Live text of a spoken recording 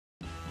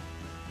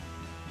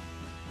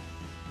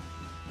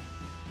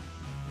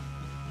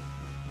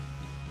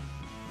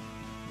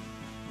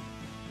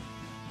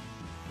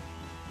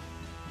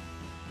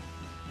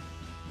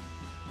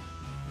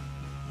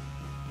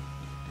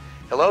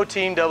Hello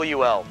Team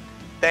WL.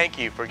 Thank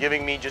you for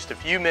giving me just a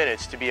few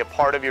minutes to be a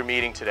part of your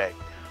meeting today.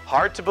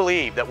 Hard to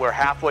believe that we're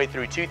halfway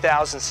through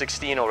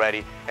 2016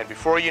 already, and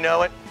before you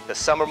know it, the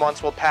summer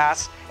months will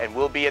pass and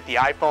we'll be at the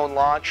iPhone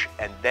launch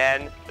and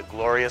then the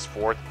glorious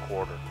fourth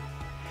quarter.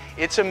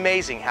 It's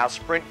amazing how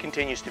Sprint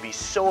continues to be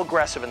so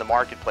aggressive in the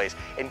marketplace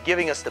and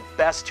giving us the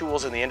best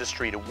tools in the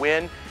industry to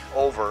win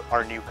over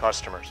our new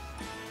customers.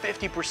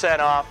 50%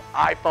 off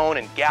iPhone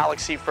and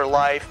Galaxy for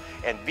life,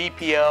 and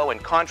VPO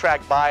and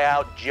contract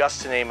buyout,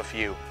 just to name a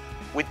few.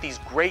 With these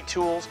great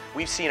tools,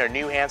 we've seen our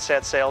new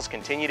handset sales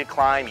continue to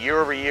climb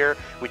year over year,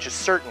 which is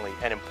certainly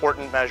an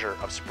important measure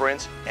of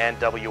Sprint's and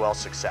WL's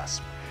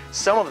success.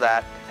 Some of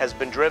that has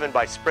been driven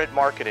by Sprint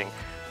marketing,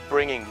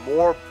 bringing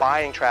more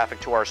buying traffic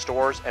to our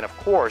stores, and of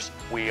course,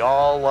 we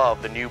all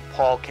love the new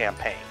Paul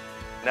campaign.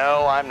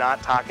 No, I'm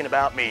not talking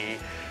about me,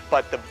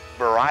 but the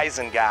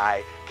Verizon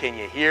guy, can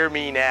you hear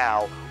me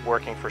now,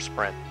 working for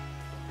Sprint.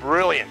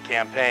 Brilliant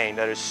campaign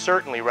that is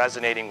certainly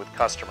resonating with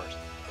customers.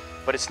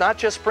 But it's not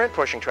just Sprint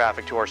pushing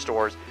traffic to our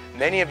stores.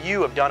 Many of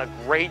you have done a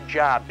great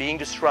job being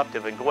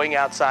disruptive and going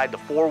outside the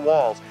four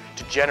walls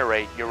to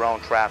generate your own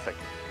traffic.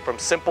 From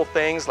simple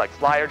things like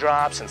flyer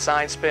drops and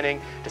sign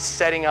spinning to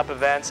setting up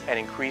events and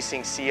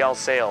increasing CL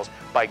sales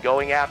by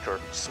going after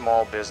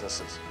small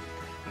businesses.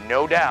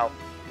 No doubt,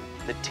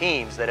 the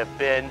teams that have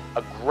been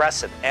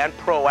aggressive and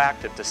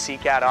proactive to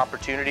seek out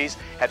opportunities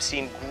have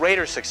seen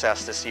greater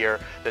success this year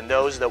than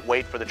those that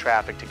wait for the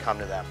traffic to come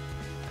to them.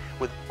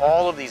 With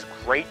all of these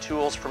great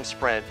tools from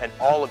Sprint and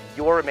all of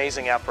your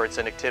amazing efforts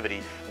and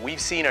activity, we've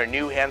seen our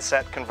new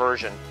handset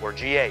conversion, or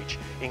GH,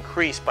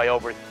 increase by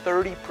over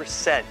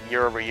 30%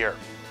 year over year.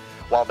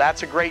 While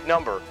that's a great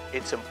number,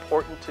 it's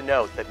important to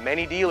note that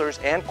many dealers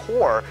and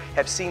core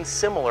have seen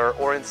similar,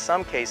 or in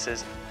some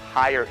cases,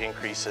 higher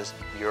increases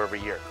year over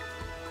year.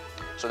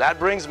 So that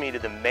brings me to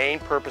the main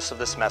purpose of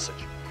this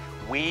message.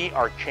 We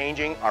are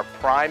changing our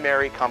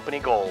primary company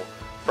goal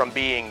from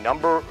being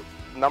number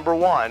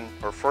one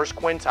or first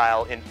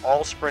quintile in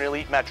all Sprint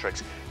Elite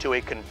metrics to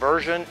a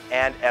conversion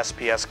and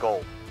SPS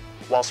goal.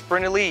 While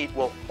Sprint Elite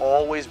will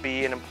always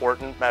be an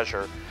important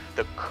measure,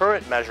 the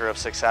current measure of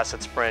success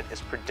at Sprint is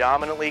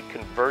predominantly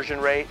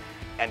conversion rate,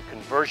 and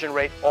conversion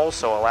rate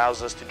also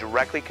allows us to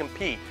directly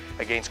compete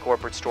against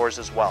corporate stores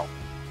as well.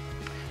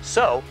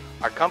 So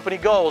our company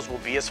goals will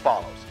be as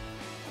follows.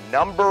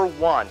 Number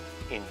one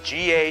in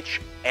GH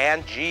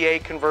and GA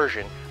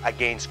conversion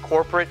against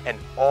corporate and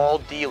all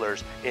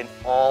dealers in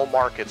all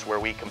markets where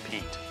we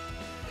compete.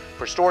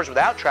 For stores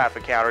without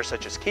traffic counters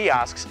such as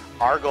kiosks,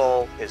 our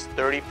goal is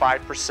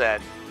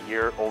 35%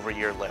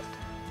 year-over-year lift.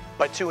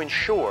 But to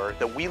ensure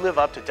that we live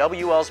up to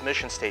WL's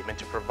mission statement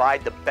to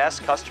provide the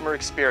best customer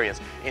experience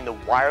in the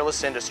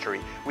wireless industry,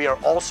 we are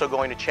also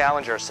going to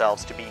challenge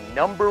ourselves to be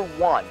number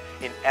one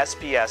in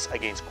SPS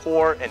against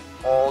core and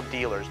all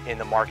dealers in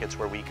the markets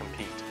where we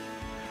compete.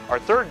 Our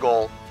third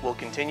goal will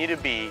continue to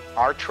be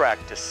our trek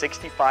to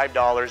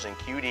 $65 in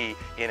QD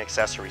in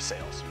accessory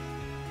sales.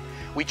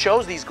 We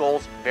chose these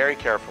goals very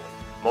carefully.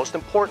 Most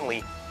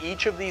importantly,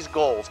 each of these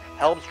goals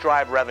helps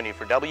drive revenue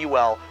for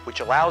WL,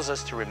 which allows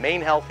us to remain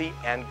healthy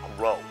and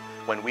grow.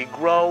 When we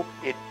grow,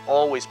 it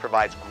always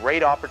provides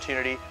great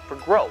opportunity for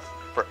growth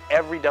for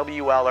every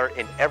WLer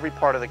in every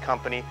part of the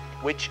company,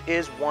 which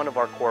is one of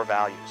our core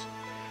values.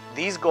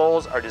 These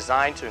goals are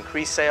designed to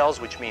increase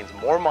sales, which means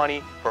more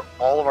money for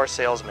all of our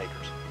sales makers.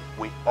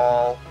 We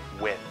all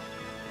win.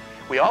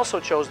 We also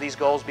chose these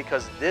goals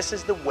because this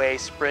is the way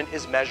Sprint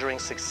is measuring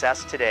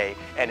success today,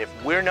 and if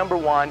we're number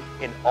one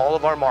in all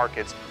of our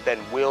markets, then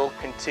we'll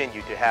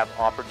continue to have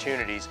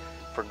opportunities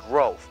for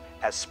growth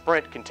as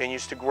Sprint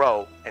continues to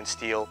grow and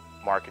steal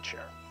market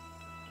share.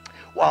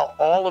 While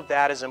all of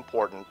that is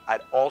important,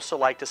 I'd also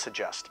like to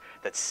suggest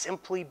that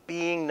simply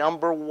being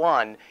number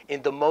one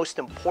in the most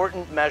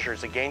important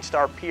measures against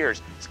our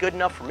peers is good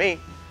enough for me.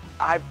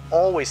 I've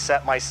always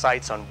set my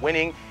sights on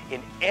winning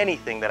in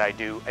anything that I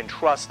do and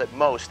trust that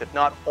most, if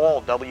not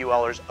all,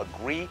 WLers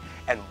agree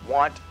and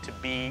want to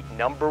be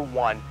number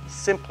one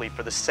simply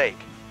for the sake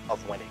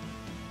of winning.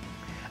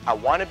 I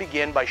want to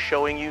begin by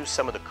showing you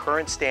some of the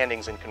current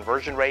standings in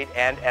conversion rate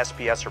and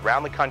SPS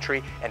around the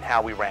country and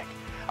how we rank.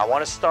 I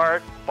want to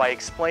start by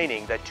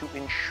explaining that to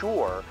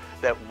ensure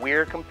that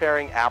we're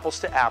comparing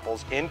apples to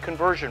apples in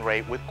conversion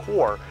rate with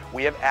core,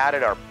 we have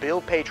added our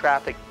bill pay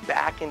traffic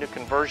back into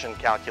conversion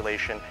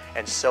calculation,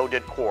 and so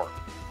did core.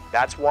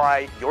 That's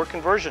why your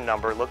conversion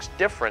number looks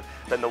different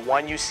than the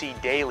one you see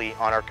daily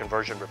on our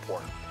conversion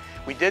report.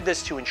 We did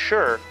this to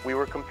ensure we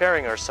were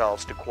comparing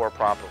ourselves to core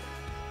properly.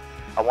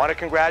 I want to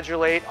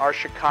congratulate our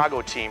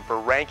Chicago team for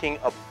ranking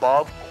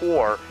above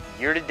core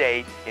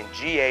year-to-date in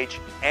GH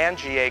and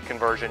GA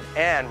conversion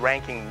and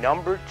ranking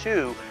number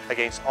 2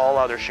 against all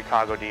other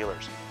Chicago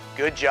dealers.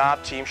 Good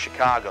job, Team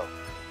Chicago.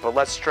 But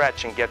let's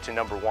stretch and get to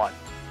number 1.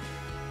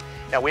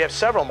 Now, we have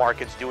several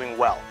markets doing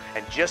well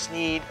and just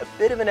need a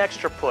bit of an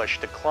extra push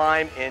to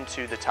climb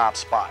into the top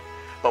spot.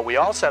 But we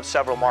also have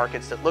several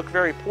markets that look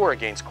very poor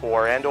against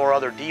core and or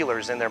other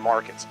dealers in their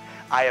markets.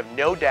 I have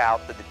no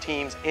doubt that the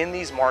teams in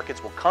these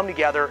markets will come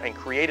together and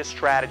create a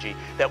strategy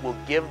that will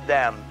give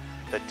them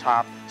the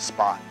top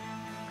spot.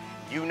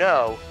 You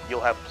know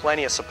you'll have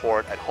plenty of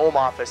support at home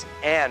office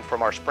and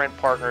from our Sprint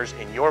partners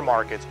in your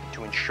markets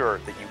to ensure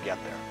that you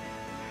get there.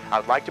 I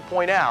would like to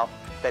point out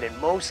that in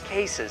most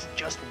cases,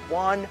 just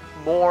one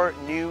more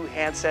new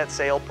handset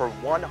sale per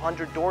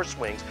 100 door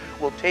swings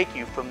will take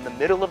you from the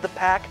middle of the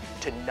pack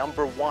to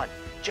number one.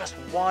 Just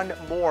one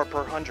more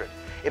per 100.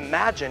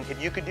 Imagine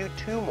if you could do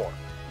two more.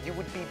 You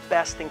would be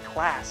best in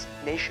class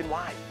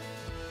nationwide.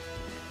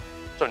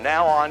 So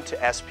now on to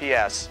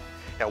SPS.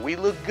 Now we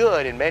look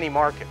good in many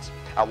markets.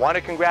 I want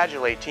to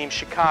congratulate Team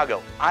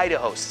Chicago,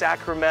 Idaho,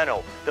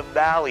 Sacramento, the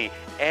Valley,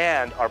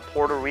 and our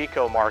Puerto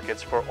Rico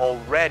markets for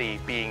already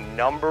being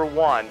number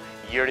one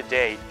year to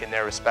date in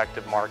their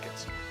respective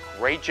markets.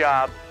 Great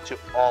job to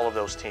all of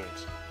those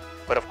teams.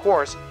 But of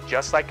course,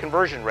 just like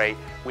conversion rate,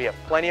 we have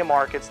plenty of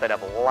markets that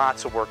have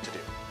lots of work to do.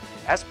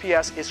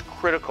 SPS is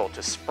critical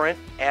to Sprint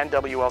and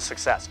WL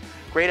success.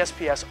 Great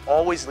SPS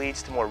always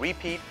leads to more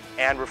repeat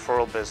and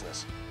referral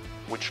business,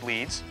 which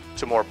leads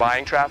to more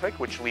buying traffic,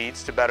 which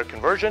leads to better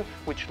conversion,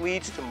 which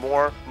leads to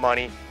more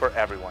money for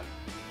everyone.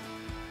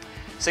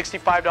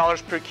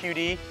 $65 per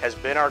QD has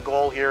been our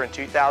goal here in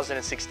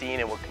 2016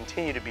 and will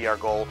continue to be our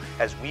goal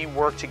as we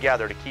work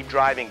together to keep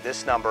driving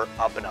this number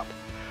up and up.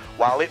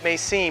 While it may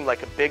seem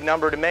like a big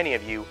number to many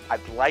of you,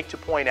 I'd like to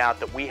point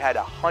out that we had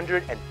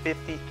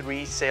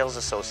 153 sales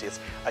associates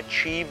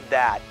achieve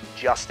that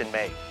just in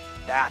May.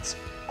 That's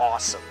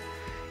awesome.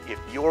 If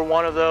you're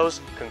one of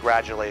those,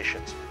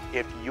 congratulations.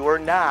 If you're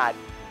not,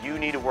 you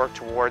need to work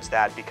towards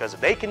that because if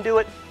they can do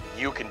it,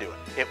 you can do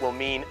it. It will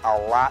mean a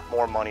lot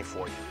more money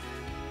for you.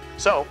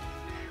 So,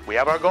 we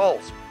have our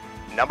goals.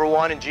 Number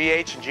one in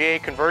GH and GA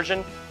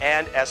conversion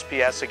and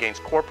SPS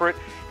against corporate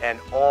and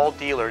all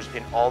dealers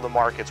in all the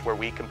markets where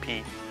we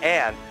compete,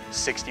 and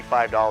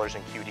 $65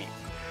 in QD.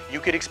 You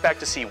could expect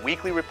to see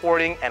weekly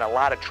reporting and a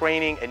lot of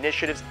training,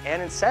 initiatives,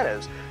 and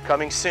incentives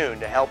coming soon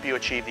to help you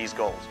achieve these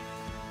goals.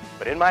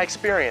 But in my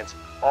experience,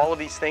 all of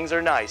these things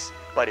are nice,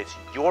 but it's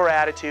your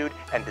attitude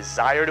and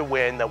desire to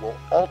win that will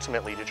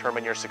ultimately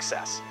determine your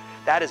success.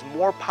 That is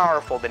more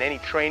powerful than any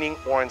training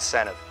or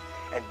incentive.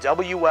 And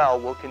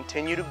WL will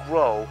continue to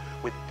grow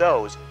with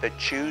those that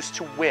choose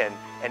to win,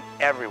 and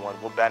everyone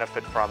will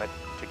benefit from it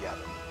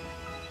together.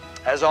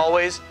 As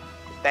always,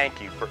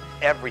 thank you for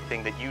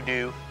everything that you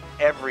do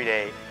every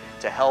day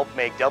to help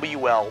make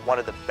WL one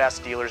of the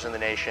best dealers in the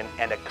nation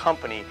and a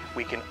company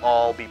we can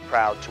all be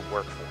proud to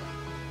work for.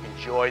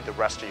 Enjoy the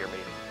rest of your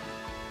meeting.